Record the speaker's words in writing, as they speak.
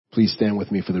Please stand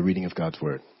with me for the reading of God's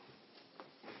word.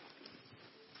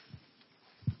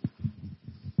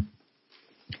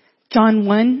 John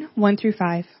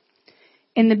 1:1-5.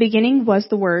 In the beginning was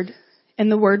the Word,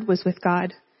 and the Word was with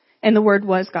God, and the Word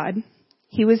was God.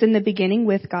 He was in the beginning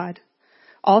with God.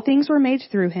 All things were made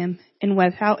through him, and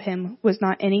without him was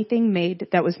not anything made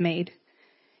that was made.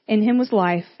 In him was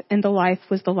life, and the life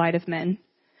was the light of men.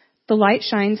 The light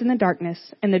shines in the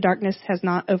darkness, and the darkness has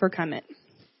not overcome it.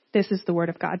 This is the word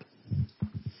of God.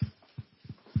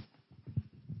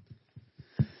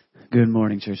 Good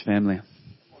morning, church family.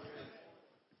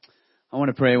 I want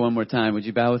to pray one more time. Would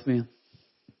you bow with me?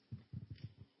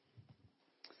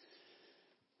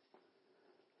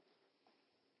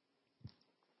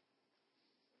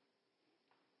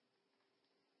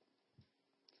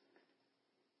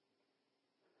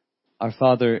 Our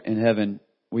Father in heaven,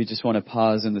 we just want to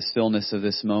pause in the stillness of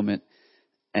this moment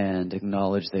and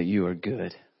acknowledge that you are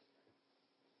good.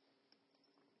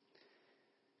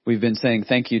 We've been saying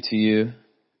thank you to you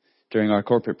during our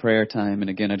corporate prayer time. And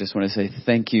again, I just want to say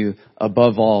thank you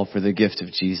above all for the gift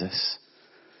of Jesus.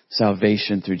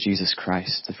 Salvation through Jesus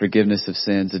Christ, the forgiveness of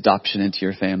sins, adoption into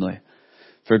your family.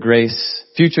 For grace,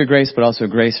 future grace, but also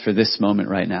grace for this moment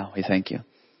right now. We thank you.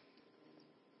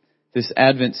 This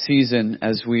Advent season,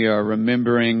 as we are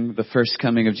remembering the first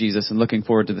coming of Jesus and looking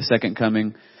forward to the second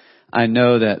coming, I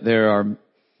know that there are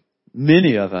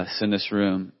many of us in this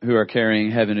room who are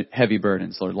carrying heavy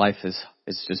burdens. Lord, life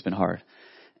it's just been hard.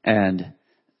 And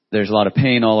there's a lot of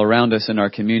pain all around us in our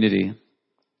community.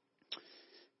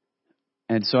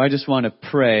 And so I just want to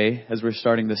pray as we're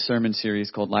starting this sermon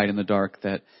series called Light in the Dark,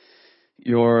 that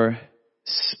your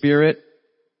Spirit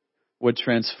would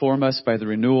transform us by the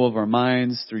renewal of our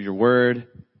minds through your word,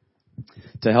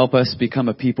 to help us become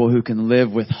a people who can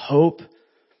live with hope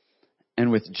and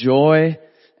with joy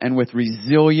and with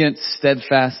resilient,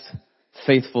 steadfast,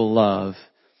 faithful love,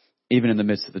 even in the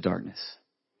midst of the darkness,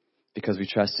 because we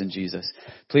trust in Jesus.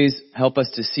 Please help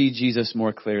us to see Jesus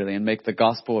more clearly and make the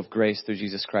gospel of grace through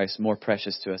Jesus Christ more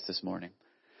precious to us this morning.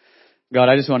 God,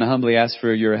 I just want to humbly ask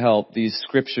for your help. These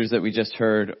scriptures that we just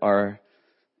heard are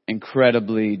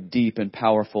incredibly deep and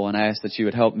powerful, and I ask that you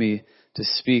would help me to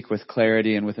speak with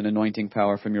clarity and with an anointing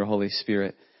power from your Holy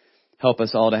Spirit. Help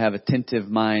us all to have attentive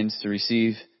minds to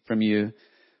receive from you.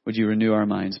 Would you renew our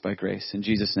minds by grace? In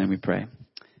Jesus' name we pray.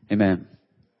 Amen.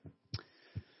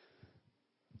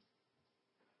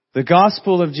 The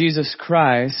gospel of Jesus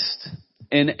Christ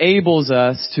enables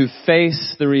us to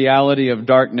face the reality of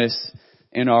darkness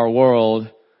in our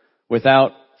world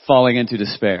without falling into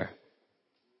despair.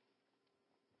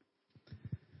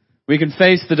 We can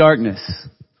face the darkness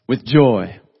with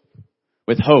joy,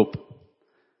 with hope.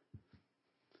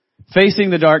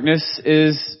 Facing the darkness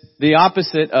is the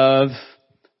opposite of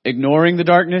ignoring the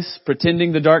darkness,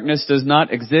 pretending the darkness does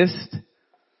not exist,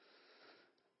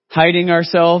 hiding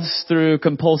ourselves through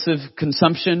compulsive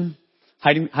consumption,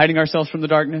 hiding ourselves from the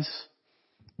darkness,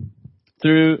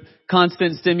 through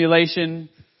constant stimulation,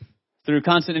 through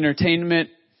constant entertainment,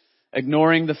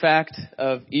 ignoring the fact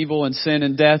of evil and sin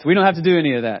and death. We don't have to do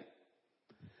any of that.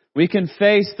 We can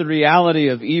face the reality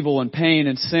of evil and pain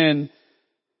and sin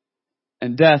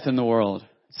and death in the world.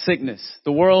 Sickness.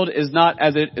 The world is not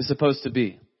as it is supposed to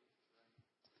be.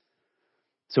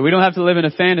 So we don't have to live in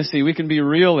a fantasy. We can be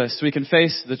realists. We can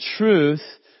face the truth,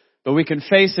 but we can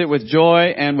face it with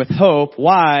joy and with hope.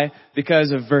 Why?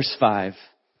 Because of verse 5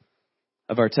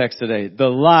 of our text today. The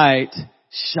light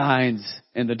shines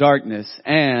in the darkness,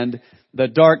 and the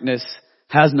darkness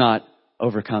has not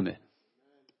overcome it.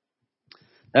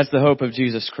 That's the hope of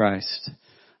Jesus Christ.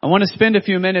 I want to spend a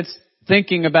few minutes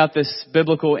thinking about this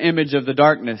biblical image of the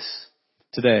darkness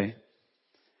today.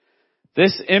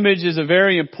 This image is a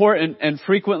very important and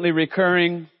frequently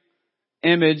recurring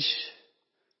image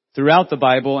throughout the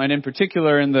Bible, and in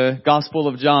particular in the Gospel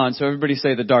of John. So everybody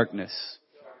say the darkness.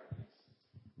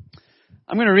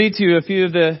 I'm going to read to you a few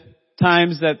of the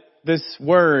times that this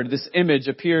word, this image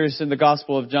appears in the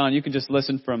Gospel of John. You can just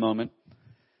listen for a moment.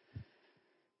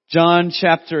 John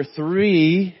chapter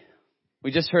 3,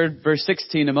 we just heard verse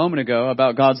 16 a moment ago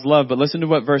about God's love, but listen to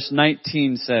what verse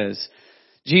 19 says.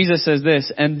 Jesus says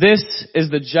this, and this is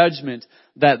the judgment,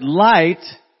 that light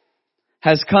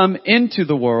has come into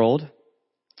the world,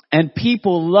 and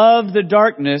people love the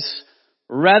darkness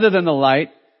rather than the light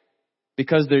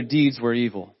because their deeds were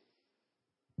evil.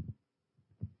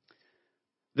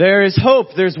 There is hope,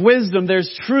 there's wisdom,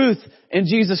 there's truth in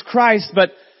Jesus Christ,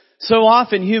 but so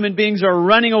often human beings are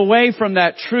running away from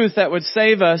that truth that would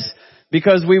save us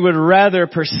because we would rather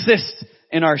persist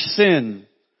in our sin.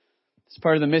 It's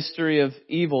part of the mystery of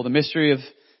evil, the mystery of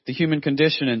the human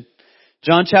condition. And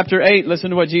John chapter 8,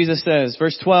 listen to what Jesus says.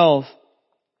 Verse 12.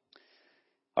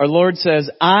 Our Lord says,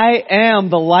 I am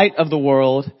the light of the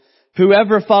world.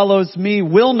 Whoever follows me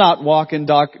will not walk in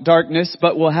darkness,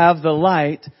 but will have the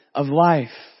light of life.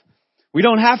 We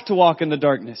don't have to walk in the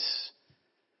darkness.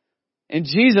 In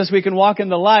Jesus, we can walk in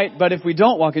the light, but if we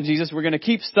don't walk in Jesus, we're going to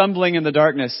keep stumbling in the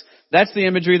darkness. That's the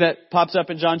imagery that pops up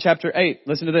in John chapter 8.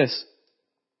 Listen to this.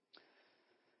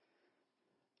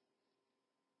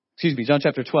 John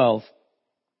chapter 12.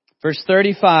 Verse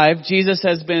 35, Jesus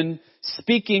has been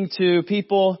speaking to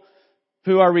people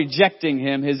who are rejecting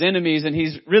him, his enemies, and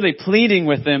he's really pleading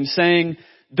with them, saying,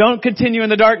 don't continue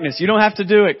in the darkness. You don't have to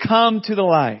do it. Come to the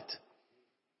light.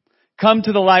 Come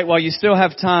to the light while you still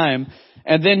have time.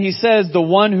 And then he says, the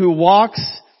one who walks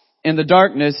in the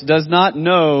darkness does not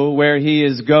know where he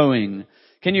is going.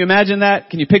 Can you imagine that?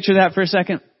 Can you picture that for a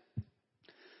second?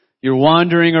 You're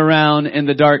wandering around in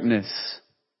the darkness.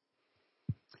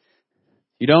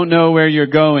 You don't know where you're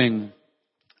going.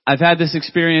 I've had this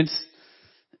experience,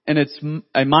 and it's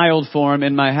a mild form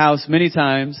in my house many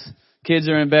times. Kids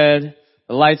are in bed,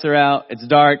 the lights are out, it's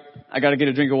dark, I gotta get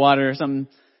a drink of water or something,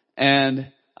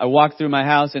 and I walk through my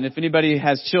house, and if anybody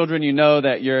has children, you know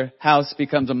that your house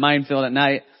becomes a minefield at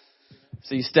night.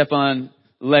 So you step on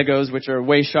Legos, which are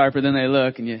way sharper than they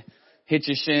look, and you hit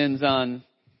your shins on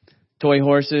toy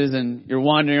horses, and you're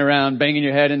wandering around, banging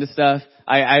your head into stuff.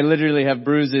 I literally have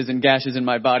bruises and gashes in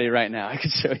my body right now. I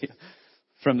could show you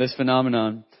from this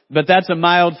phenomenon. But that's a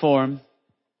mild form.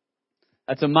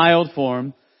 That's a mild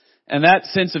form. And that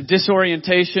sense of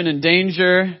disorientation and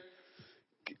danger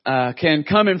can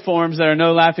come in forms that are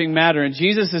no laughing matter. And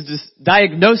Jesus is just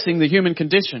diagnosing the human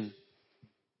condition.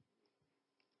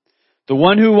 The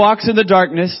one who walks in the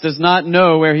darkness does not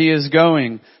know where he is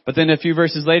going. But then a few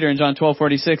verses later in John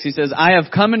 12:46, he says, I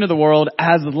have come into the world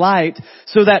as light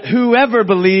so that whoever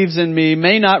believes in me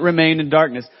may not remain in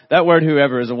darkness. That word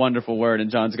whoever is a wonderful word in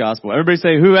John's gospel. Everybody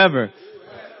say whoever.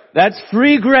 That's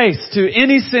free grace to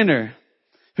any sinner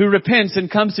who repents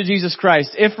and comes to Jesus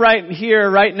Christ. If right here,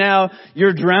 right now,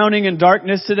 you're drowning in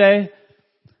darkness today,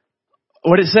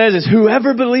 what it says is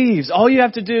whoever believes, all you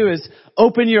have to do is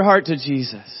open your heart to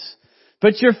Jesus.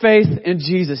 Put your faith in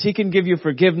Jesus. He can give you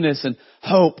forgiveness and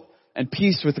hope and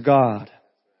peace with God.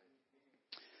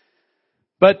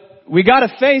 But we got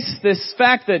to face this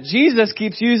fact that Jesus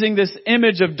keeps using this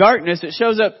image of darkness. It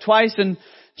shows up twice in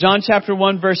John chapter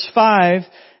 1 verse 5.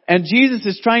 And Jesus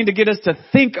is trying to get us to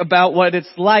think about what it's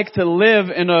like to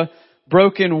live in a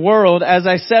broken world. As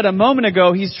I said a moment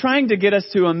ago, he's trying to get us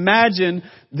to imagine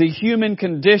the human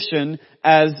condition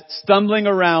as stumbling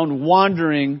around,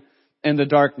 wandering in the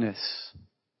darkness.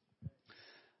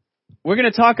 We're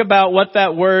going to talk about what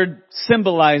that word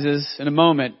symbolizes in a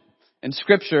moment. In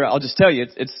Scripture, I'll just tell you,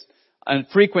 it's a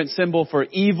frequent symbol for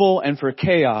evil and for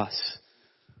chaos.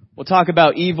 We'll talk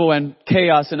about evil and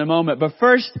chaos in a moment. But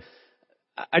first,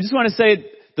 I just want to say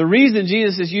the reason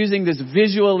Jesus is using this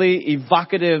visually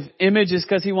evocative image is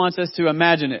because he wants us to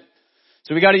imagine it.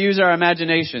 So we got to use our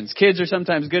imaginations. Kids are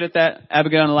sometimes good at that.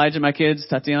 Abigail and Elijah, my kids,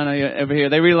 Tatiana over here,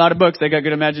 they read a lot of books. They got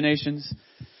good imaginations.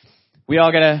 We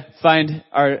all got to find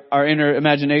our inner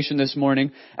imagination this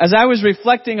morning. As I was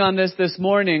reflecting on this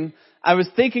morning, I was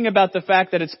thinking about the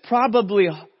fact that it's probably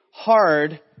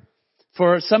hard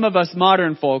for some of us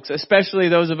modern folks, especially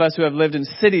those of us who have lived in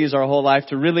cities our whole life,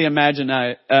 to really imagine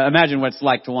what it's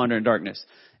like to wander in darkness.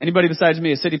 Anybody besides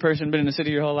me, a city person, been in a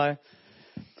city your whole life?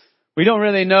 We don't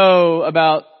really know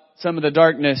about some of the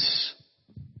darkness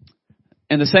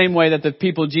in the same way that the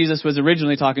people Jesus was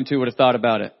originally talking to would have thought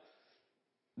about it.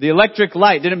 The electric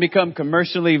light didn't become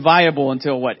commercially viable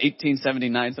until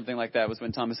 1879, something like that was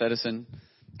when Thomas Edison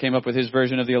came up with his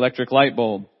version of the electric light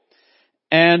bulb.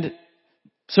 And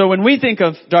so when we think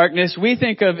of darkness, we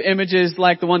think of images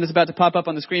like the one that's about to pop up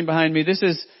on the screen behind me. This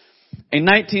is a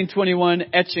 1921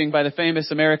 etching by the famous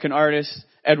American artist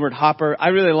Edward Hopper. I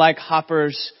really like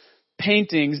Hopper's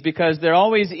paintings because they're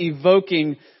always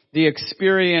evoking the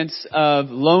experience of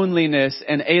loneliness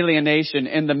and alienation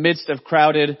in the midst of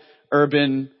crowded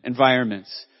urban environments.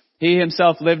 He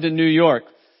himself lived in New York.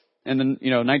 And then,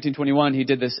 1921, he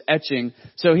did this etching.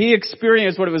 So he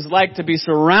experienced what it was like to be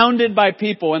surrounded by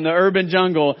people in the urban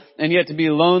jungle and yet to be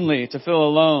lonely, to feel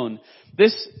alone.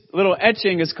 This little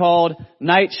etching is called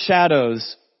Night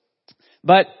Shadows.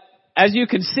 But as you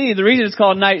can see, the reason it's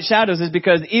called Night Shadows is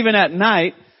because even at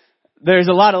night, there's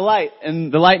a lot of light and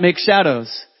the light makes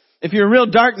shadows. If you're in real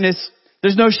darkness,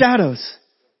 there's no shadows.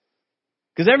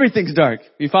 Because everything's dark.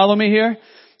 You follow me here?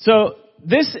 So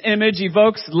this image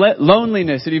evokes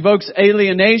loneliness. It evokes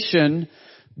alienation.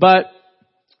 But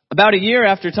about a year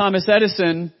after Thomas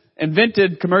Edison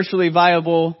invented commercially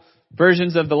viable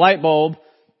versions of the light bulb,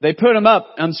 they put them up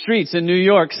on streets in New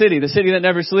York City, the city that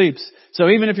never sleeps. So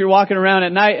even if you're walking around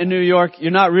at night in New York,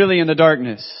 you're not really in the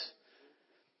darkness.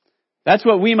 That's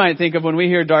what we might think of when we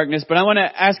hear darkness, but I want to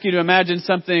ask you to imagine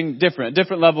something different, a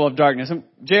different level of darkness.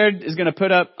 Jared is going to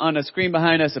put up on a screen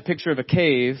behind us a picture of a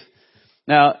cave.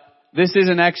 Now, this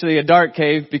isn't actually a dark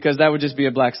cave because that would just be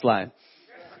a black slide.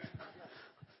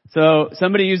 So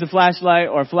somebody used a flashlight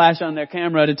or a flash on their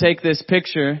camera to take this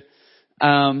picture.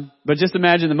 But just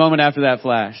imagine the moment after that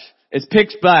flash. It's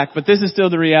pitch black, but this is still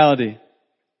the reality.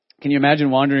 Can you imagine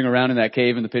wandering around in that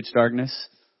cave in the pitch darkness?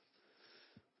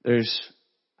 There's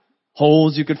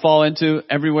holes you could fall into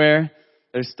everywhere.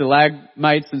 There's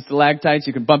stalagmites and stalactites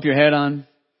you can bump your head on.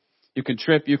 You can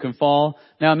trip, you can fall.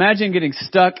 Now imagine getting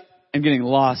stuck and getting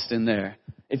lost in there.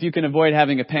 If you can avoid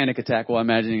having a panic attack while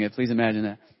imagining it, please imagine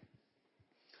that.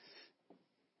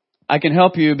 I can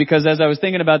help you because as I was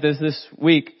thinking about this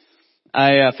week,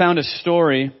 I found a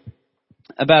story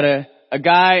about a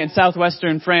guy in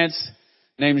southwestern France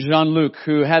named Jean-Luc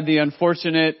who had the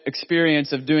unfortunate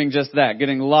experience of doing just that,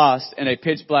 getting lost in a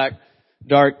pitch black,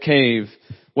 dark cave.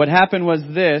 What happened was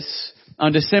this.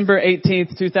 On December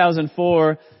 18th,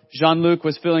 2004, Jean-Luc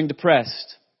was feeling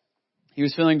depressed. He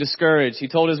was feeling discouraged. He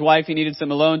told his wife he needed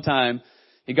some alone time.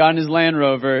 He got in his Land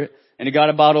Rover and he got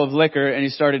a bottle of liquor and he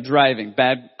started driving.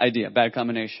 Bad idea, bad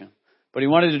combination. But he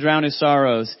wanted to drown his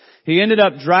sorrows. He ended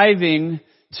up driving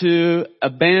to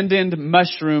abandoned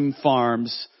mushroom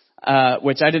farms,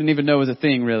 which I didn't even know was a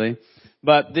thing really.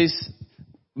 But this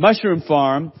mushroom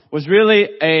farm was really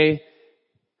a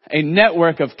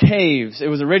network of caves. It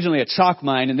was originally a chalk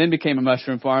mine and then became a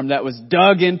mushroom farm that was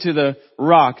dug into the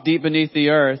rock deep beneath the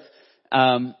earth.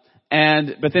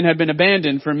 But then had been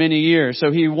abandoned for many years.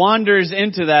 So he wanders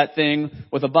into that thing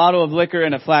with a bottle of liquor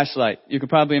and a flashlight. You can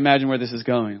probably imagine where this is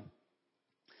going.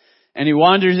 And he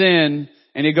wanders in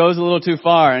and he goes a little too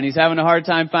far and he's having a hard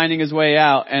time finding his way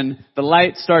out and the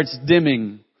light starts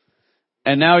dimming.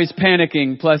 And now he's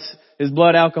panicking, plus his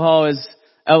blood alcohol is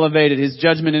elevated. His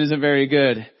judgment isn't very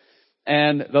good.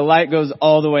 And the light goes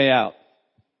all the way out.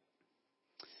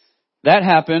 That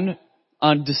happened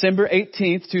on December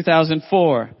 18th,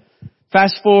 2004.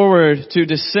 Fast forward to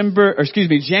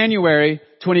January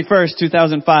 21st,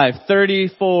 2005,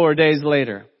 34 days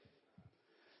later.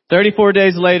 34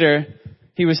 days later,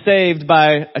 he was saved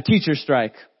by a teacher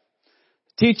strike.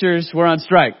 Teachers were on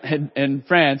strike in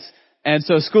France, and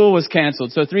so school was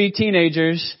canceled. So 3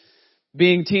 teenagers,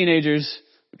 being teenagers,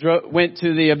 went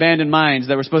to the abandoned mines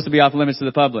that were supposed to be off limits to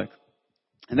the public.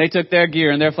 And they took their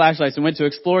gear and their flashlights and went to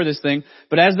explore this thing.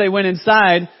 But as they went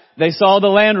inside, they saw the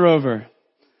Land Rover.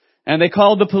 And they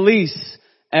called the police.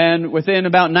 And within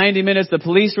about 90 minutes, the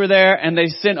police were there and they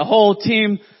sent a whole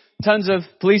team, tons of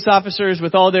police officers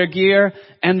with all their gear.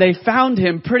 And they found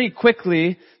him pretty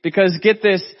quickly because, get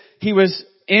this, he was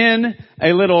in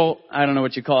a little, I don't know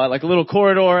what you call it, like a little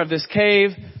corridor of this cave,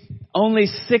 only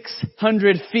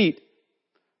 600 feet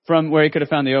from where he could have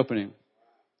found the opening.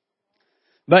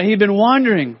 But he'd been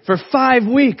wandering for 5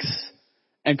 weeks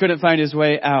and couldn't find his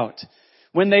way out.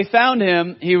 When they found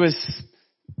him, he was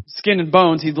skin and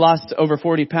bones. He'd lost over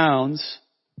 40 pounds.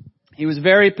 He was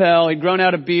very pale. He'd grown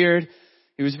out a beard.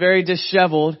 He was very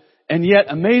disheveled. And yet,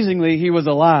 amazingly, he was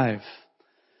alive.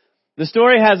 The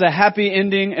story has a happy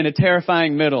ending and a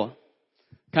terrifying middle.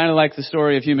 Kind of like the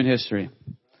story of human history.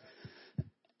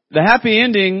 The happy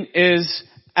ending is,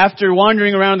 after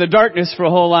wandering around the darkness for a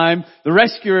whole time, the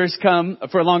rescuers come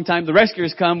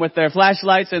with their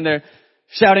flashlights and they're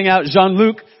shouting out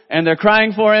Jean-Luc and they're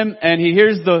crying for him and he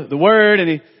hears the word and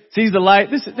he sees the light.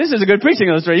 This is a good preaching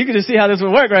illustration. You can just see how this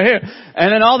would work right here.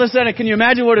 And then all of a sudden, can you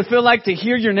imagine what it would feel like to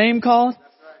hear your name called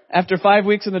after 5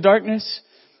 weeks in the darkness?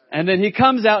 And then he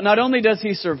comes out. Not only does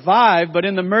he survive, but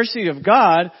in the mercy of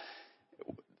God,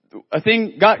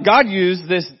 God used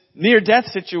this near-death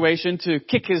situation to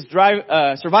kick his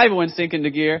survival instinct into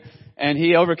gear, and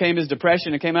he overcame his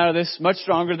depression and came out of this much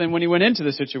stronger than when he went into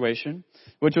the situation,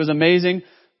 which was amazing.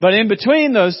 But in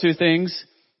between those two things,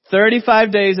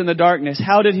 35 days in the darkness,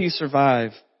 how did he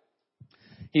survive?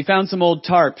 He found some old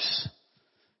tarps.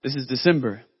 This is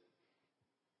December.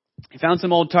 He found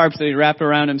some old tarps that he wrapped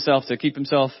around himself to keep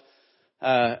himself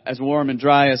as warm and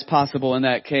dry as possible in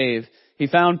that cave. He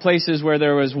found places where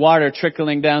there was water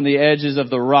trickling down the edges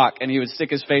of the rock, and he would stick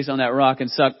his face on that rock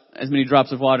and suck as many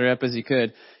drops of water up as he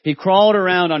could. He crawled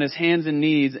around on his hands and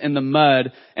knees in the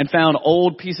mud and found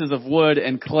old pieces of wood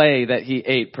and clay that he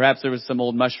ate. Perhaps there was some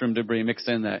old mushroom debris mixed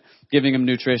in that, giving him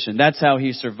nutrition. That's how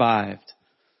he survived.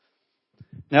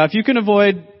 Now, if you can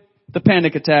avoid the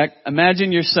panic attack,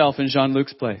 imagine yourself in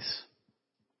Jean-Luc's place.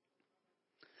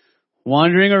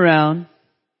 Wandering around,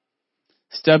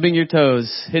 stubbing your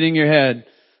toes, hitting your head.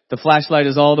 The flashlight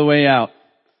is all the way out.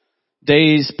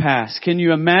 Days pass. Can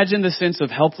you imagine the sense of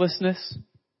helplessness?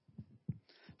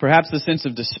 Perhaps the sense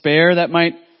of despair that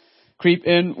might creep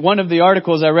in. One of the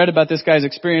articles I read about this guy's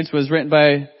experience was written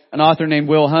by an author named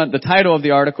Will Hunt. The title of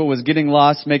the article was Getting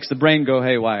Lost Makes the Brain Go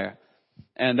Haywire.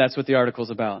 And that's what the article's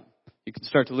about. You can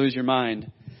start to lose your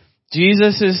mind.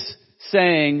 Jesus is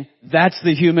saying that's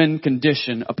the human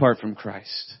condition apart from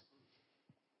Christ.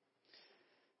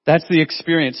 That's the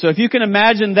experience. So if you can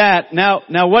imagine that, now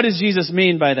what does Jesus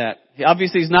mean by that?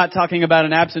 Obviously he's not talking about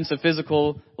an absence of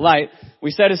physical light.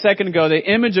 We said a second ago, the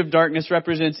image of darkness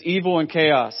represents evil and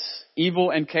chaos. Evil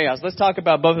and chaos. Let's talk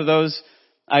about both of those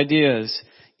ideas.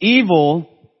 Evil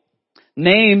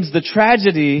names the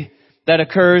tragedy that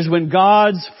occurs when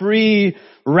God's free,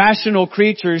 rational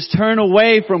creatures turn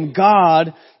away from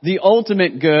God, the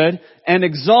ultimate good, and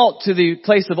exalt to the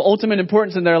place of ultimate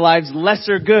importance in their lives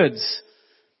lesser goods.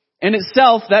 In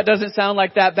itself, that doesn't sound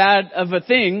like that bad of a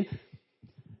thing.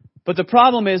 But the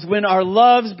problem is when our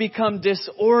loves become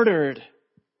disordered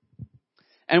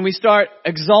and we start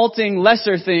exalting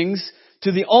lesser things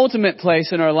to the ultimate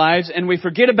place in our lives and we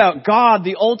forget about God,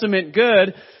 the ultimate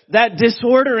good, that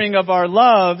disordering of our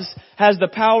loves has the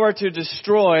power to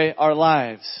destroy our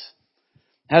lives,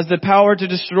 has the power to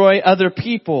destroy other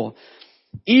people.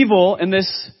 Evil, in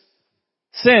this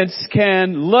sense,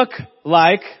 can look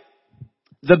like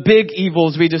the big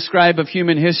evils we describe of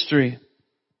human history.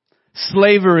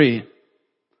 Slavery.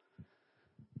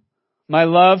 My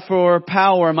love for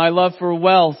power, my love for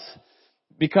wealth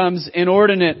becomes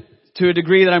inordinate to a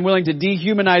degree that I'm willing to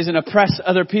dehumanize and oppress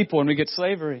other people, and we get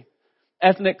slavery.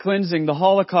 Ethnic cleansing, the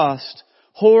Holocaust,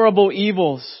 horrible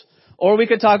evils. Or we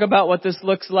could talk about what this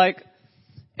looks like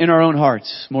in our own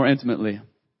hearts more intimately.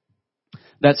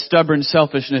 That stubborn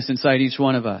selfishness inside each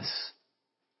one of us.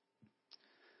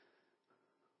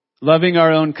 Loving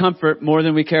our own comfort more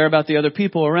than we care about the other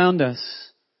people around us.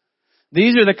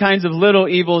 These are the kinds of little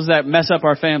evils that mess up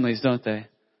our families, don't they?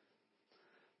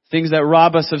 Things that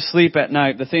rob us of sleep at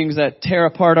night, the things that tear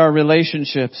apart our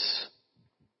relationships.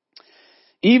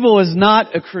 Evil is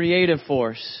not a creative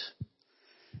force.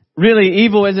 Really,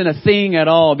 evil isn't a thing at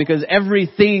all because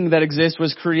everything that exists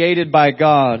was created by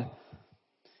God.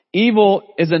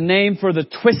 Evil is a name for the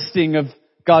twisting of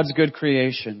God's good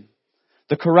creation,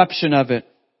 the corruption of it.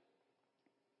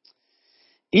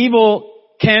 Evil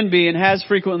can be and has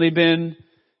frequently been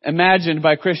imagined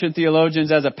by Christian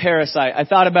theologians as a parasite. I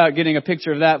thought about getting a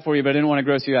picture of that for you, but I didn't want to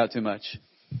gross you out too much.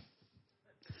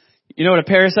 You know what a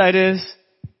parasite is?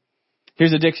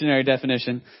 Here's a dictionary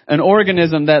definition. An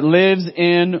organism that lives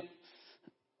in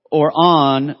or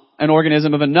on an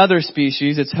organism of another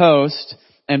species, its host,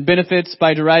 and benefits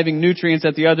by deriving nutrients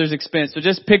at the other's expense. So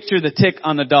just picture the tick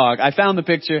on the dog. I found the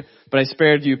picture, but I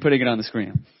spared you putting it on the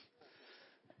screen.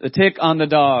 The tick on the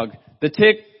dog. The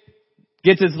tick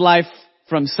gets its life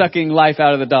from sucking life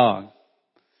out of the dog.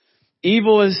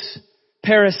 Evil is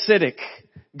parasitic.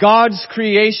 God's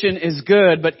creation is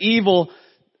good, but evil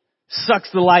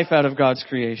sucks the life out of God's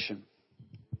creation.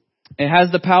 It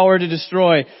has the power to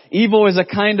destroy. Evil is a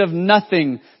kind of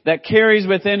nothing that carries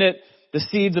within it the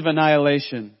seeds of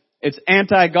annihilation. It's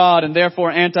anti-God and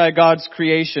therefore anti-God's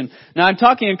creation. Now I'm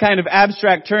talking in kind of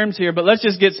abstract terms here, but let's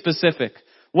just get specific.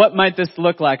 What might this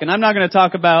look like? And I'm not going to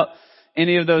talk about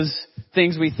any of those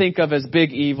things we think of as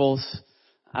big evils,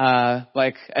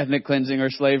 like ethnic cleansing or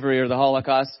slavery or the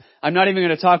Holocaust. I'm not even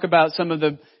going to talk about some of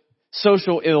the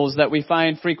social ills that we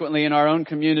find frequently in our own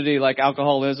community, like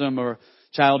alcoholism or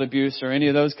child abuse or any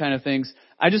of those kind of things.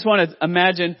 I just want to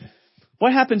imagine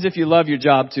what happens if you love your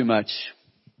job too much.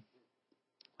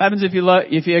 What happens if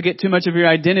you get too much of your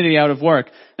identity out of work?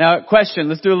 Now, question,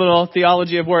 let's do a little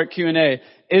theology of work Q&A.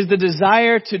 Is the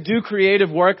desire to do creative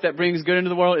work that brings good into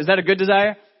the world, is that a good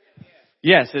desire?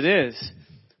 Yes, it is.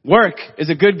 Work is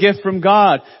a good gift from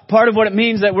God. Part of what it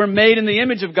means that we're made in the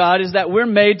image of God is that we're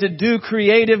made to do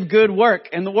creative good work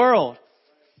in the world.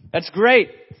 That's great.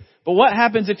 But what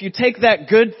happens if you take that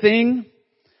good thing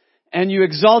and you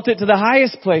exalt it to the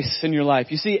highest place in your life?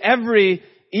 You see, every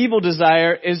evil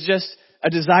desire is just a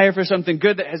desire for something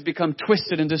good that has become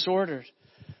twisted and disordered.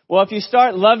 Well, if you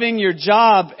start loving your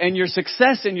job and your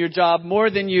success in your job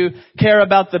more than you care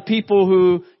about the people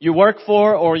who you work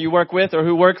for or you work with or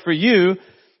who work for you,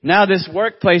 now this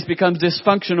workplace becomes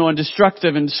dysfunctional and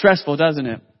destructive and stressful, doesn't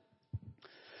it?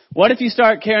 What if you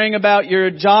start caring about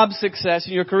your job success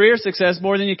and your career success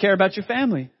more than you care about your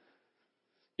family?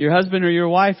 Your husband or your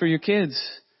wife or your kids.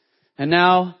 And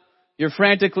now you're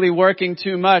frantically working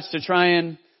too much to try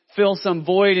and fill some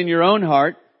void in your own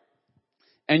heart,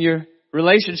 and your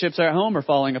relationships at home are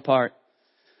falling apart.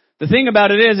 The thing about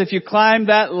it is, if you climb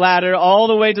that ladder all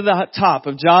the way to the top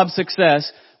of job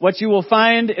success, what you will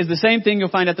find is the same thing you'll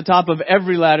find at the top of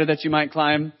every ladder that you might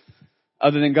climb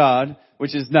other than God,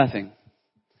 which is nothing.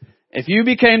 If you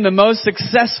became the most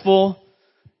successful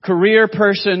career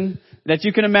person that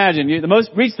you can imagine,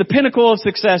 reach the pinnacle of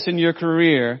success in your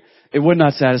career, it would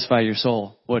not satisfy your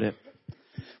soul, would it?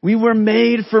 We were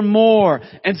made for more.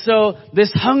 And so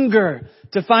this hunger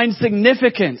to find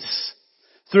significance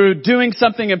through doing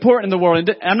something important in the world.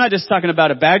 And I'm not just talking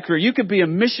about a bad career. You could be a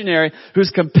missionary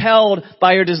who's compelled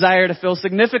by your desire to feel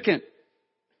significant.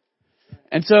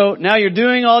 And so now you're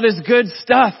doing all this good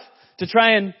stuff to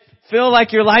try and feel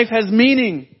like your life has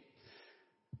meaning.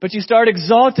 But you start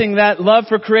exalting that love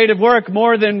for creative work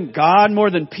more than God,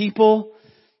 more than people.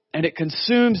 And it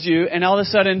consumes you. And all of a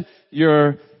sudden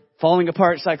you're falling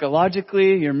apart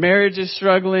psychologically. Your marriage is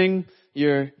struggling.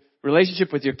 Your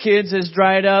relationship with your kids has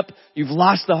dried up. You've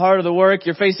lost the heart of the work.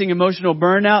 You're facing emotional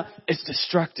burnout. It's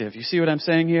destructive. You see what I'm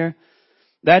saying here?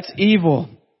 That's evil.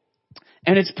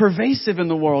 And it's pervasive in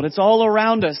the world. It's all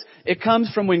around us. It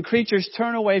comes from when creatures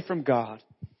turn away from God.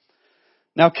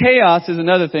 Now, chaos is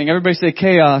another thing. Everybody say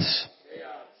chaos.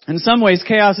 In some ways,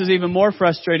 chaos is even more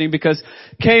frustrating because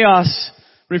chaos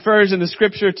refers in the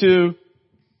scripture to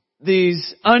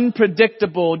these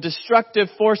unpredictable, destructive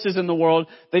forces in the world.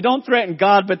 They don't threaten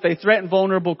God, but they threaten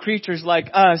vulnerable creatures like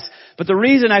us. But the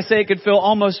reason I say it could feel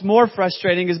almost more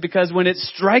frustrating is because when it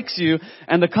strikes you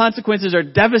and the consequences are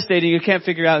devastating, you can't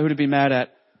figure out who to be mad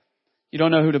at. You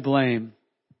don't know who to blame.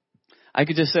 I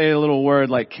could just say a little word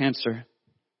like cancer,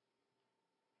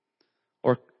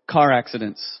 or car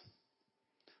accidents,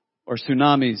 or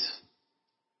tsunamis,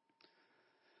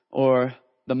 or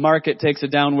the market takes a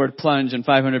downward plunge and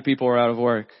 500 people are out of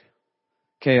work.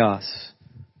 Chaos.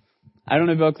 I don't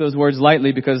evoke those words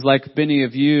lightly because like many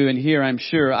of you in here, I'm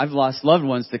sure I've lost loved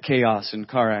ones to chaos and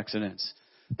car accidents.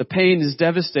 The pain is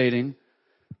devastating,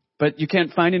 but you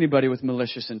can't find anybody with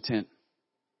malicious intent.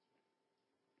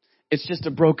 It's just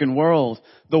a broken world.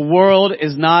 The world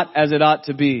is not as it ought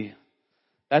to be.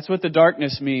 That's what the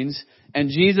darkness means. And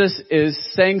Jesus is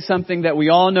saying something that we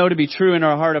all know to be true in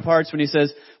our heart of hearts when he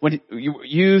says, when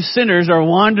you sinners are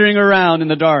wandering around in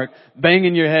the dark,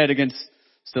 banging your head against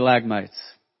stalagmites.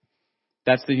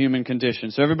 That's the human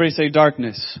condition. So everybody say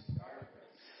darkness.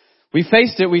 We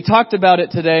faced it. We talked about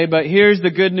it today, but here's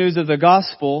the good news of the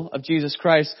gospel of Jesus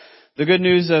Christ. The good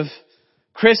news of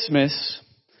Christmas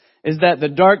is that the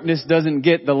darkness doesn't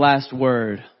get the last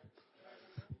word.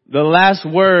 The last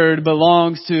word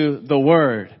belongs to the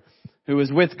Word, who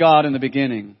was with God in the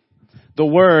beginning. The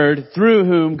Word through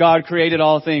whom God created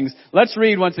all things. Let's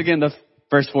read once again the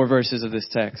first 4 verses of this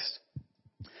text.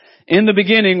 In the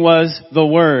beginning was the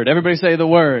Word. Everybody say the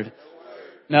Word.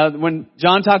 Now, when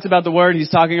John talks about the Word, he's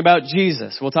talking about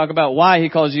Jesus. We'll talk about why he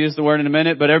calls Jesus the Word in a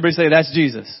minute, but everybody say that's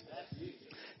Jesus.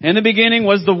 In the beginning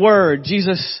was the Word.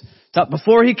 Jesus,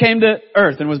 before he came to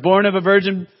earth and was born of a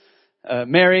virgin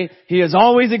Mary, he has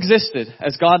always existed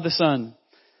as God the Son,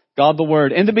 God the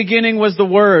Word. In the beginning was the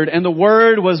Word, and the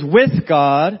Word was with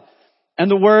God, and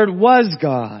the Word was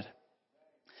God.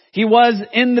 He was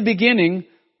in the beginning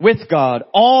with God.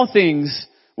 All things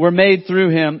were made through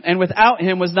him, and without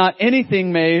him was not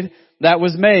anything made that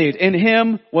was made. In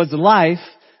him was life,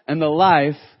 and the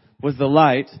life was the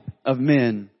light of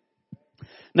men.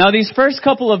 Now these first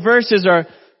couple of verses are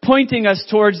pointing us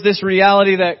towards this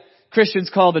reality that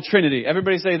Christians call the Trinity.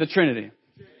 Everybody say the Trinity.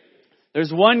 There's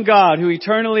one God who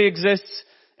eternally exists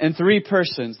in 3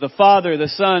 persons, the Father, the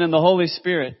Son, and the Holy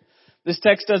Spirit. This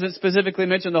text doesn't specifically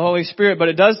mention the Holy Spirit, but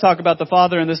it does talk about the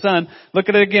Father and the Son. Look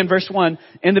at it again, verse 1.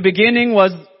 In the beginning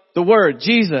was the Word,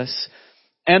 Jesus,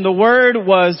 and the Word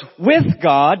was with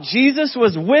God. Jesus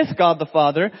was with God the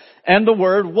Father, and the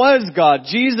Word was God.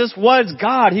 Jesus was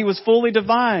God. He was fully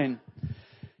divine.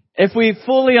 If we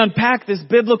fully unpack this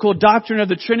biblical doctrine of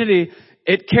the Trinity,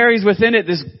 it carries within it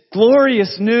this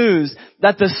glorious news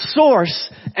that the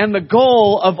source and the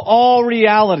goal of all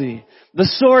reality, the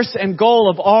source and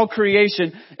goal of all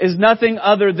creation is nothing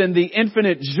other than the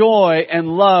infinite joy and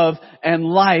love and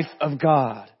life of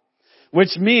God.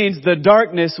 Which means the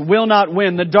darkness will not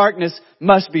win. The darkness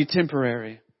must be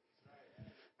temporary.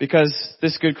 Because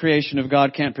this good creation of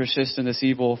God can't persist in this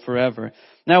evil forever.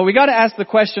 Now we got to ask the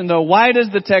question though, why does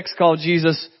the text call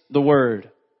Jesus the Word?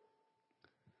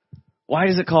 Why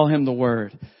does it call him the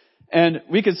Word? And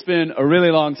we could spend a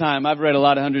really long time. I've read a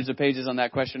lot of hundreds of pages on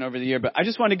that question over the year, but I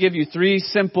just want to give you 3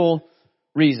 simple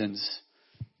reasons.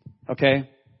 Okay?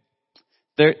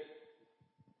 The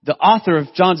author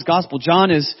of John's Gospel, John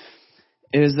is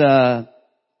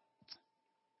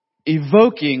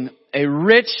evoking a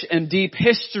rich and deep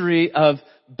history of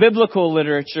biblical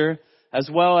literature as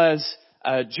well as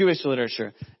Jewish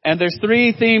literature. And there's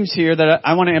three themes here that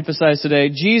I want to emphasize today.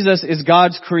 Jesus is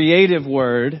God's creative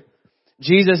word.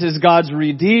 Jesus is God's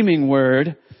redeeming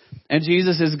word. And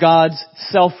Jesus is God's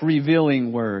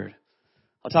self-revealing word.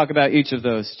 I'll talk about each of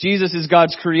those. Jesus is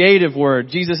God's creative word.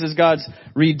 Jesus is God's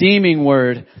redeeming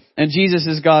word. And Jesus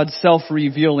is God's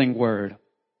self-revealing word.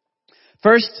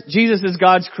 First, Jesus is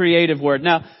God's creative word.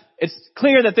 Now, it's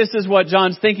clear that this is what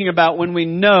John's thinking about when we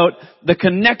note the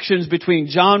connections between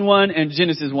John 1 and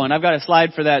Genesis 1. I've got a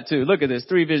slide for that too. Look at this.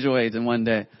 3 visual aids in one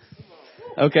day.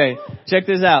 Okay, check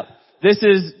this out. This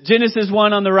is Genesis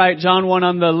 1 on the right, John 1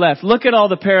 on the left. Look at all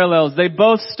the parallels. They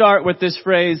both start with this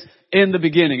phrase, in the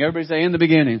beginning. Everybody say, in the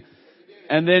beginning.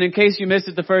 And then in case you missed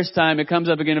it the first time, it comes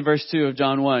up again in verse 2 of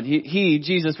John 1.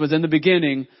 Jesus, was in the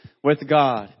beginning with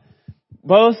God.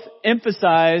 Both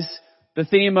emphasize the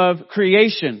theme of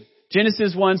creation.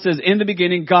 Genesis 1 says, in the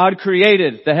beginning, God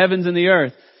created the heavens and the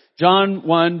earth. John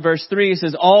 1 verse 3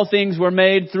 says, all things were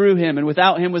made through him, and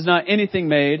without him was not anything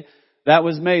made that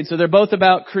was made. So they're both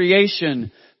about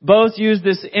creation. Both use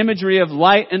this imagery of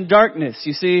light and darkness.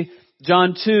 You see,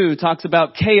 John 2 talks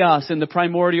about chaos in the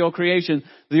primordial creation.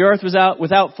 The earth was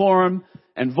without form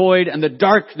and void, and the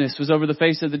darkness was over the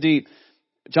face of the deep.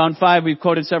 John 5, we've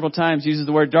quoted several times, uses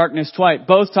the word darkness twice.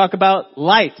 Both talk about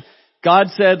light. God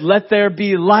said, let there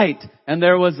be light, and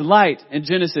there was light in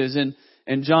Genesis. And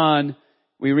in John,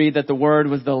 we read that the Word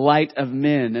was the light of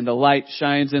men, and the light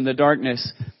shines in the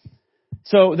darkness.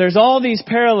 So there's all these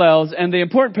parallels, and the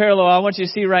important parallel I want you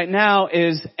to see right now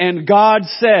is, and God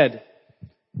said.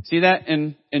 See that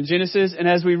in Genesis? And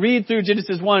as we read through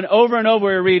Genesis 1, over and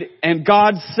over we read, and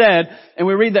God said, and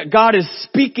we read that God is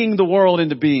speaking the world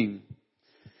into being.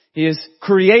 He is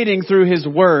creating through His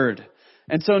Word.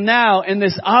 And so now, in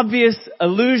this obvious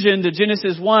allusion to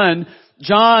Genesis 1,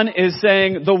 John is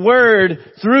saying the Word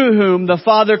through whom the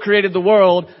Father created the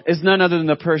world is none other than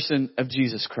the person of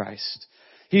Jesus Christ.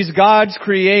 He's God's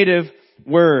creative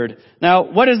Word. Now,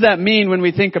 what does that mean when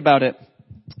we think about it?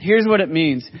 Here's what it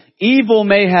means. Evil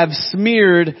may have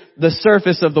smeared the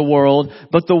surface of the world,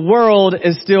 but the world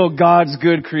is still God's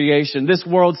good creation. This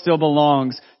world still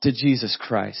belongs to Jesus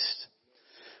Christ.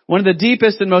 One of the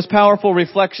deepest and most powerful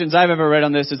reflections I've ever read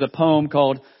on this is a poem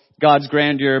called God's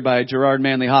Grandeur by Gerard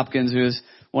Manley Hopkins, who is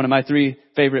one of my 3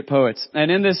 favorite poets. And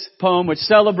in this poem, which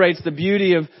celebrates the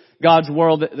beauty of God's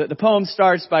world, the poem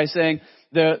starts by saying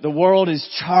the world is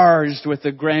charged with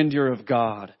the grandeur of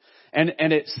God.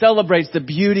 And it celebrates the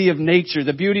beauty of nature,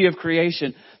 the beauty of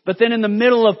creation. But then in the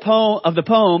middle of the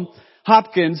poem,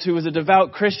 Hopkins, who was a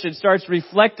devout Christian, starts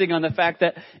reflecting on the fact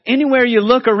that anywhere you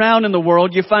look around in the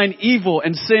world, you find evil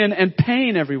and sin and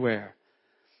pain everywhere.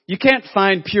 You can't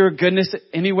find pure goodness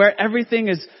anywhere. Everything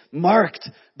is marked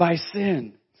by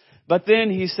sin. But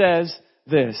then he says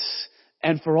this,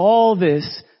 and for all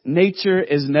this, nature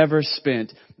is never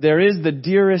spent. There is the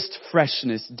dearest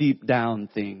freshness deep down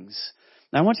things.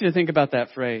 Now I want you to think about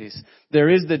that phrase. There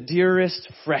is the dearest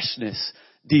freshness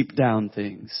deep down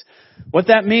things. What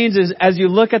that means is as you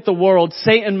look at the world,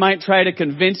 Satan might try to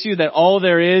convince you that all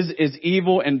there is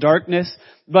evil and darkness.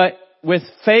 But with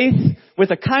faith,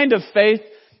 with a kind of faith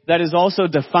that is also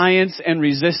defiance and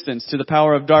resistance to the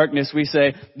power of darkness, we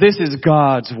say, this is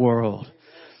God's world.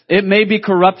 It may be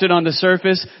corrupted on the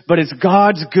surface, but it's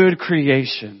God's good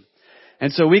creation.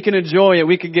 And so we can enjoy it,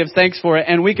 we can give thanks for it,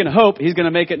 and we can hope He's going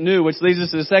to make it new, which leads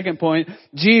us to the second point.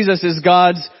 Jesus is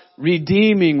God's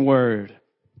redeeming word.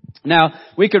 Now,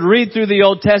 we could read through the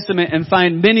Old Testament and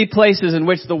find many places in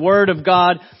which the Word of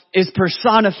God is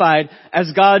personified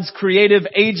as God's creative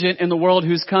agent in the world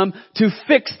who's come to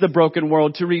fix the broken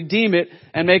world, to redeem it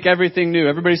and make everything new.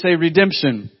 Everybody say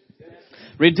redemption.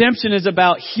 Redemption is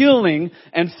about healing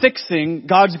and fixing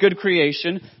God's good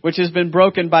creation, which has been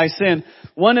broken by sin.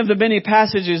 One of the many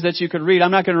passages that you could read,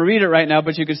 I'm not going to read it right now,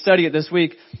 but you could study it this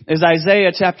week, is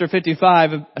Isaiah chapter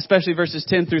 55, especially verses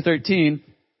 10 through 13.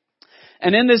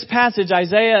 And in this passage,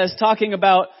 Isaiah is talking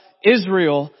about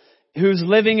Israel, who's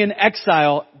living in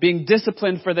exile, being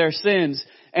disciplined for their sins.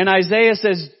 And Isaiah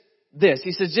says this,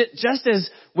 he says, just as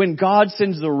when God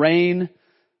sends the rain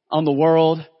on the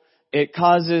world, it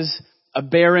causes a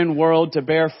barren world to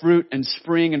bear fruit and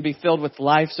spring and be filled with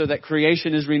life so that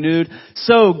creation is renewed.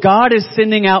 So God is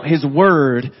sending out His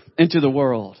Word into the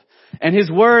world. And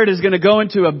His Word is going to go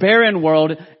into a barren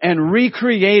world and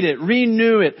recreate it,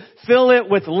 renew it, fill it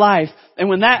with life. And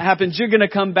when that happens, you're going to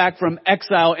come back from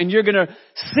exile and you're going to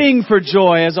sing for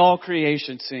joy as all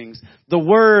creation sings. The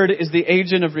Word is the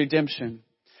agent of redemption.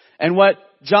 And what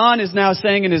John is now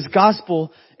saying in his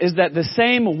gospel is that the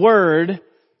same Word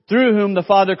through whom the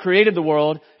Father created the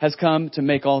world has come to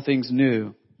make all things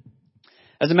new.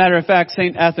 As a matter of fact,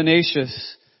 St.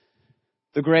 Athanasius,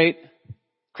 the great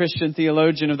Christian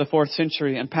theologian of the 4th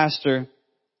century and pastor,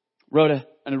 wrote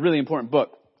a really important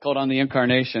book called On the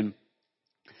Incarnation.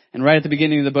 And right at the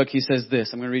beginning of the book, he says this.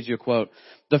 I'm going to read you a quote.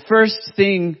 The first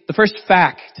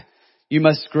fact you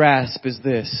must grasp is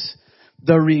this.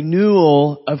 The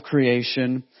renewal of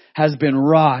creation has been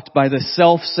wrought by the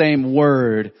selfsame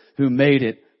Word who made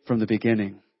it from the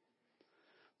beginning.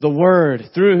 The Word,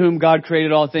 through whom God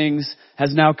created all things,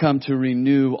 has now come to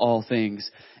renew all things.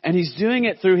 And He's doing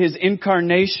it through His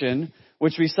incarnation,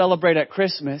 which we celebrate at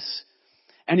Christmas.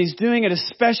 And He's doing it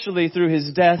especially through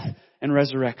His death and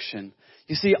resurrection.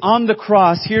 You see, on the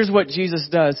cross, here's what Jesus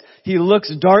does. He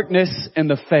looks darkness in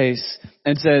the face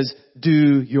and says,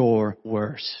 do your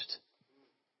worst.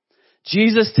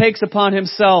 Jesus takes upon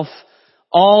Himself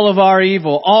all of our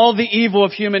evil, all the evil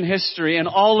of human history and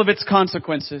all of its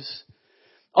consequences.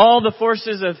 All the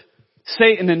forces of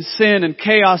Satan and sin and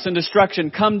chaos and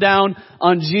destruction come down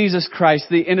on Jesus Christ,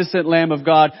 the innocent Lamb of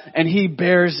God, and He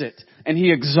bears it. And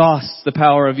He exhausts the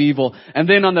power of evil. And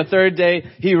then on the third day,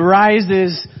 He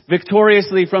rises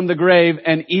victoriously from the grave,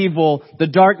 and evil, the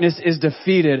darkness, is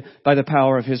defeated by the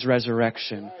power of His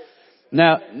resurrection.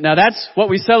 Now that's what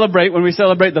we celebrate when we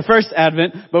celebrate the first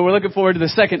Advent, but we're looking forward to the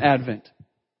second Advent.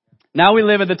 Now we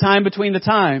live at the time between the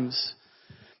times.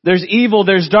 There's evil,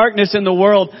 there's darkness in the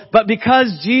world, but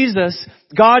because Jesus,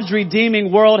 God's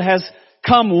redeeming world, has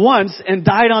come once and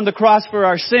died on the cross for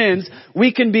our sins,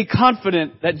 we can be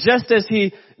confident that just as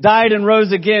He died and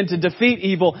rose again to defeat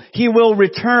evil, He will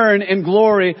return in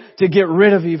glory to get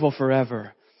rid of evil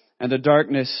forever. And the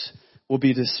darkness will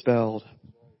be dispelled.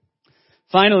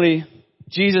 Finally,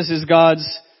 Jesus is God's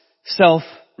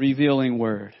self-revealing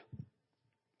Word.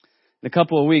 In a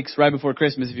couple of weeks, right before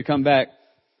Christmas, if you come back,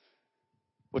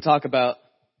 we'll talk about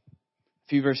a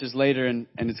few verses later, and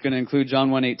it's going to include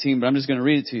John 1:18, but I'm just going to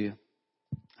read it to you.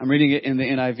 I'm reading it in the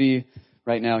NIV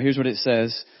right now. Here's what it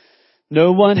says.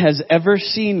 No one has ever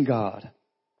seen God,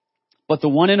 but the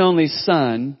one and only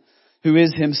Son, who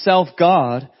is Himself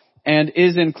God and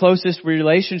is in closest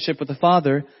relationship with the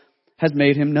Father, has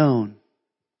made Him known.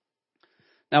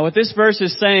 Now, what this verse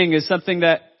is saying is something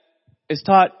that is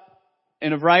taught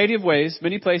in a variety of ways,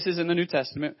 many places in the New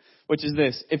Testament, which is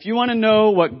this. If you want to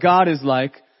know what God is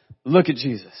like, look at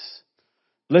Jesus.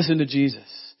 Listen to Jesus.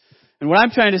 And what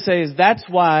I'm trying to say is that's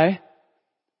why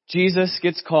Jesus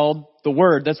gets called the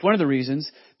Word. That's one of the reasons,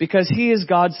 because He is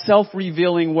God's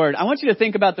self-revealing Word. I want you to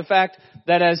think about the fact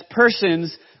that as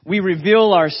persons, we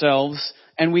reveal ourselves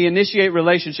and we initiate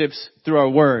relationships through our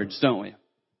words, don't we?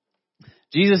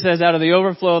 Jesus says, out of the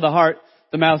overflow of the heart,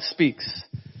 the mouth speaks.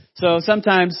 So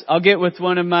sometimes I'll get with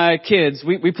one of my kids.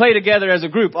 We play together as a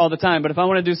group all the time, but if I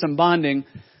want to do some bonding,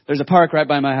 there's a park right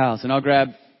by my house, and I'll grab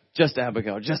just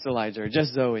Abigail, just Elijah, or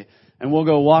just Zoe, and we'll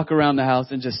go walk around the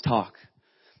house and just talk.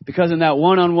 Because in that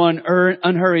one-on-one,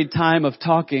 unhurried time of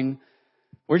talking,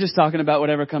 we're just talking about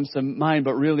whatever comes to mind,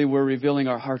 but really we're revealing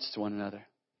our hearts to one another.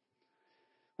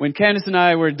 When Candace and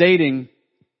I were dating,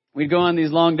 we'd go on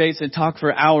these long dates and talk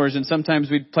for hours, and sometimes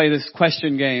we'd play this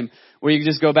question game where you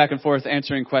could just go back and forth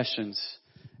answering questions.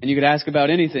 And you could ask about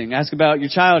anything. Ask about your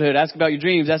childhood, ask about your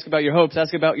dreams, ask about your hopes,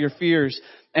 ask about your fears.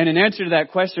 And in answer to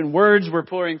that question, words were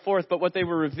pouring forth, but what they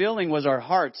were revealing was our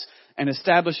hearts and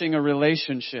establishing a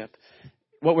relationship.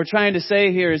 What we're trying to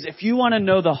say here is if you want to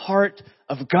know the heart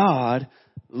of God,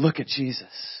 look at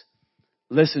Jesus.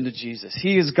 Listen to Jesus.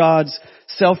 He is God's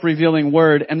self-revealing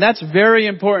Word. And that's very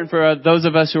important for those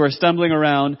of us who are stumbling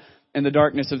around in the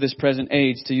darkness of this present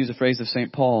age, to use a phrase of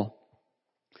St. Paul.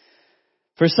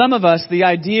 For some of us, the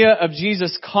idea of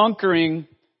Jesus conquering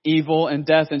evil and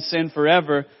death and sin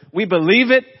forever, we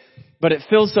believe it, but it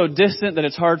feels so distant that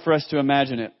it's hard for us to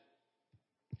imagine it.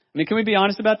 I mean, can we be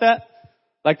honest about that?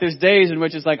 Like there's days in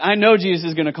which it's like, I know Jesus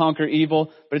is going to conquer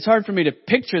evil, but it's hard for me to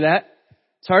picture that.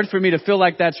 It's hard for me to feel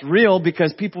like that's real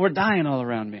because people are dying all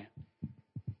around me.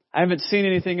 I haven't seen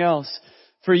anything else.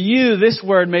 For you, this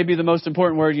word may be the most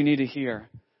important word you need to hear.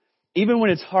 Even when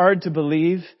it's hard to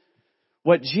believe,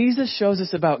 what Jesus shows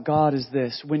us about God is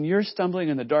this. When you're stumbling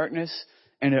in the darkness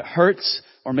and it hurts,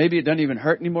 or maybe it doesn't even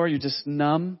hurt anymore, you're just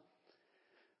numb.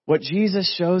 What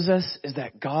Jesus shows us is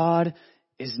that God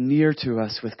is near to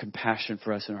us with compassion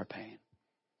for us in our pain.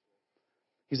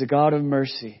 He's a God of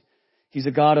mercy. He's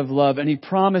a God of love. And He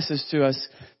promises to us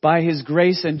by His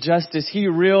grace and justice, He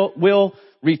will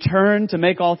return to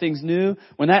make all things new.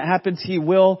 When that happens, He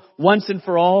will once and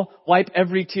for all wipe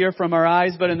every tear from our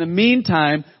eyes. But in the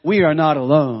meantime, we are not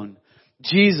alone.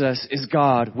 Jesus is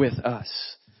God with us.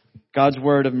 God's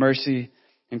word of mercy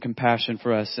and compassion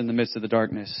for us in the midst of the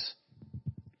darkness.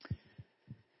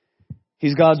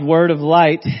 He's God's word of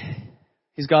light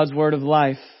He's God's word of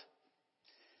life.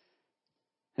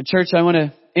 And church, I want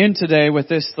to end today with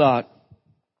this thought.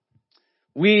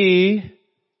 We,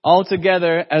 all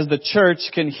together as the church,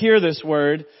 can hear this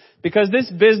word because this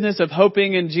business of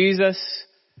hoping in Jesus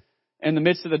in the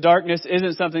midst of the darkness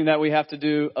isn't something that we have to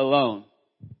do alone.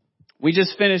 We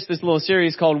just finished this little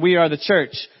series called We Are the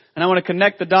Church. And I want to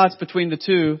connect the dots between the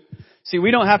two. See,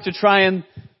 we don't have to try and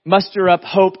muster up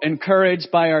hope and courage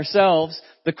by ourselves.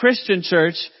 The Christian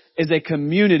church is a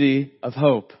community of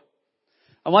hope.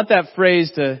 I want that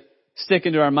phrase to stick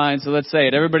into our minds, so let's say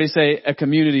it. Everybody say, a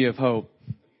community of hope.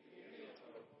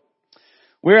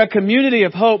 We're a community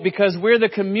of hope because we're the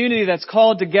community that's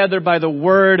called together by the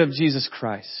word of Jesus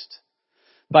Christ,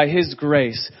 by His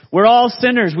grace. We're all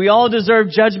sinners. We all deserve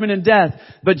judgment and death,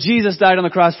 but Jesus died on the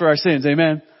cross for our sins.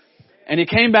 Amen. And He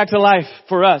came back to life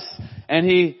for us. And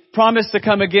He promised to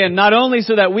come again, not only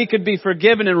so that we could be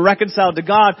forgiven and reconciled to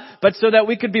God, but so that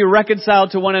we could be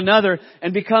reconciled to one another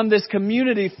and become this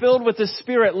community filled with the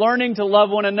Spirit, learning to love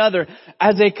one another.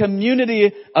 As a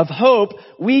community of hope,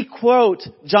 we quote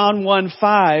John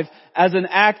 1:5 as an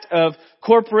act of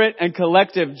corporate and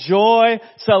collective joy,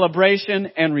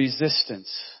 celebration, and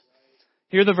resistance.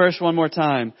 Hear the verse one more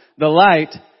time. The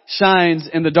light shines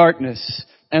in the darkness,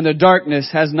 and the darkness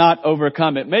has not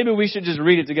overcome it. Maybe we should just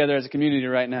read it together as a community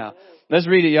right now. Let's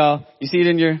read it, y'all. You see it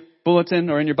in your bulletin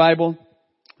or in your Bible?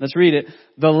 Let's read it.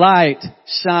 The light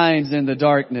shines in the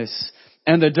darkness,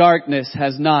 and the darkness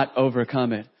has not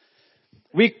overcome it.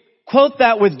 We quote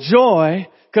that with joy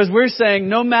because we're saying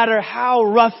no matter how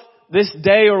rough this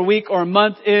day or week or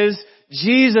month is,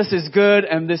 Jesus is good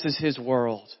and this is His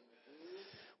world.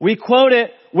 We quote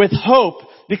it with hope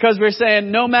because we're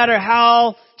saying no matter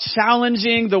how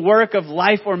challenging the work of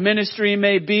life or ministry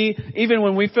may be, even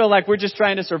when we feel like we're just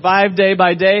trying to survive day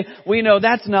by day, we know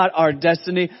that's not our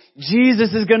destiny.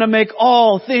 Jesus is going to make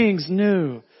all things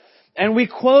new. And we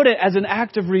quote it as an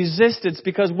act of resistance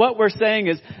because what we're saying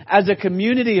is, as a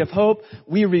community of hope,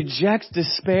 we reject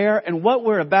despair, and what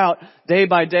we're about day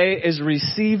by day is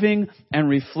receiving and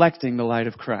reflecting the light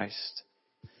of Christ.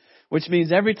 Which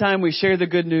means every time we share the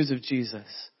good news of Jesus,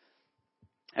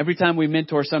 every time we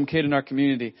mentor some kid in our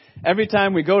community, every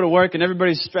time we go to work and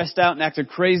everybody's stressed out and acting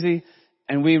crazy,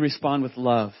 and we respond with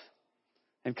love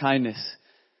and kindness.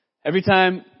 Every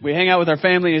time we hang out with our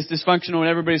family and it's dysfunctional and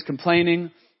everybody's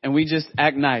complaining and we just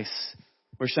act nice,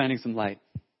 we're shining some light.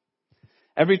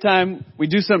 Every time we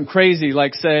do something crazy,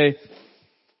 like say,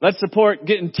 let's support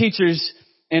getting teachers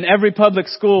in every public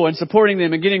school and supporting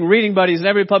them and getting reading buddies in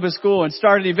every public school and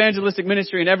start an evangelistic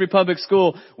ministry in every public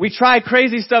school. We try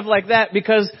crazy stuff like that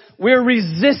because we're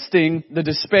resisting the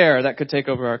despair that could take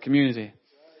over our community.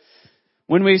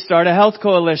 When we start a health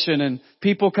coalition and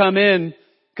people come in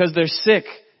because they're sick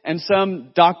and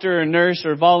some doctor or nurse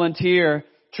or volunteer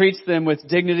treats them with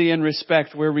dignity and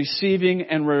respect, we're receiving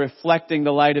and we're reflecting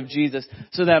the light of Jesus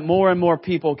so that more and more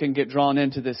people can get drawn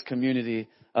into this community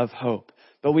of hope.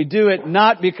 But we do it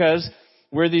not because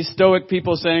we're these stoic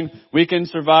people saying we can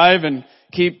survive and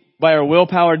keep by our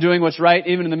willpower doing what's right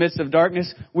even in the midst of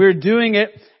darkness. We're doing it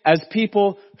as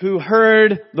people who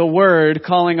heard the word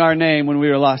calling our name when we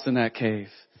were lost in that cave.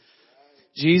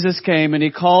 Jesus came and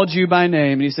He called you by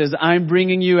name and He says, I'm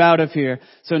bringing you out of here.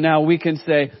 So now we can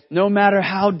say, no matter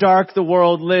how dark the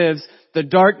world lives, the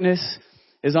darkness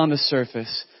is on the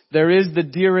surface. There is the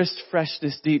dearest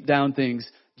freshness deep down things.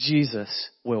 Jesus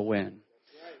will win.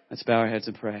 Let's bow our heads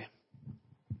and pray.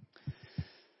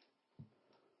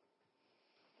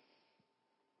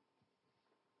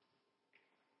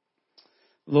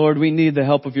 Lord, we need the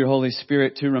help of your Holy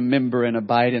Spirit to remember and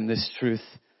abide in this truth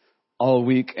all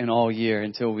week and all year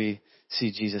until we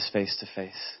see Jesus face to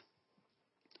face.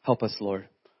 Help us, Lord.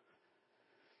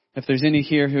 If there's any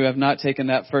here who have not taken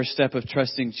that first step of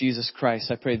trusting Jesus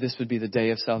Christ, I pray this would be the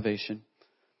day of salvation.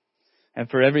 And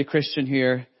for every Christian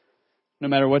here, no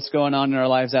matter what's going on in our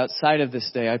lives outside of this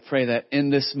day, I pray that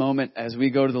in this moment, as we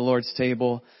go to the Lord's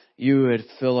table, you would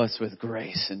fill us with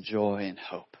grace and joy and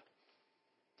hope.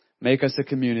 Make us a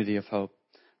community of hope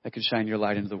that can shine your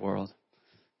light into the world.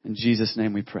 In Jesus'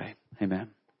 name we pray.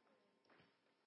 Amen.